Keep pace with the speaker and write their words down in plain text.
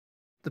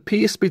the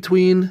piece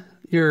between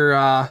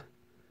your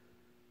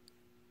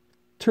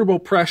turbo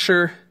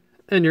pressure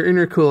and your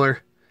intercooler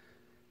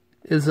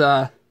is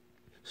a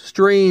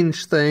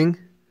strange thing,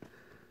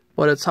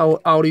 but it's how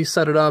Audi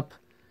set it up.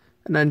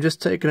 And I'm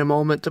just taking a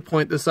moment to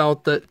point this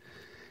out, that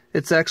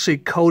it's actually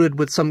coated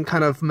with some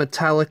kind of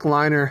metallic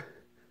liner.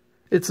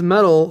 It's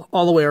metal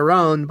all the way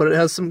around, but it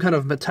has some kind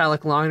of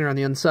metallic liner on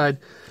the inside.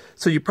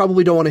 So you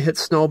probably don't want to hit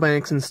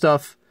snowbanks and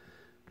stuff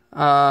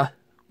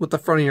with the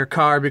front of your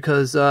car,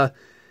 because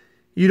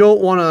you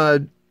don't want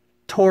to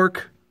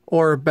torque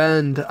or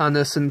bend on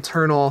this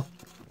internal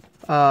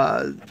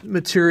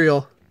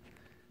material,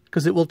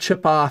 because it will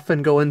chip off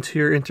and go into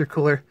your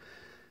intercooler.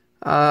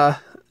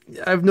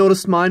 I've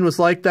noticed mine was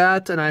like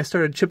that, and I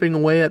started chipping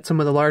away at some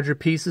of the larger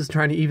pieces,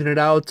 trying to even it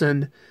out,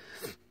 and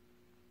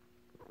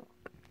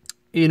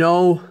you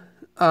know,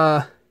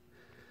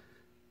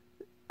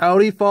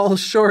 Audi falls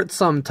short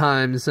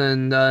sometimes,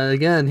 and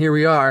again, here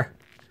we are.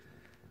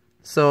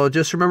 So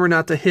just remember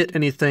not to hit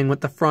anything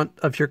with the front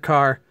of your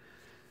car,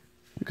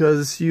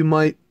 because you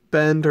might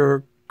bend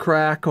or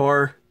crack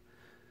or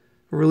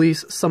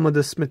release some of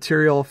this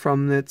material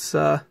from its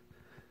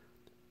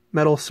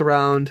metal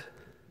surround.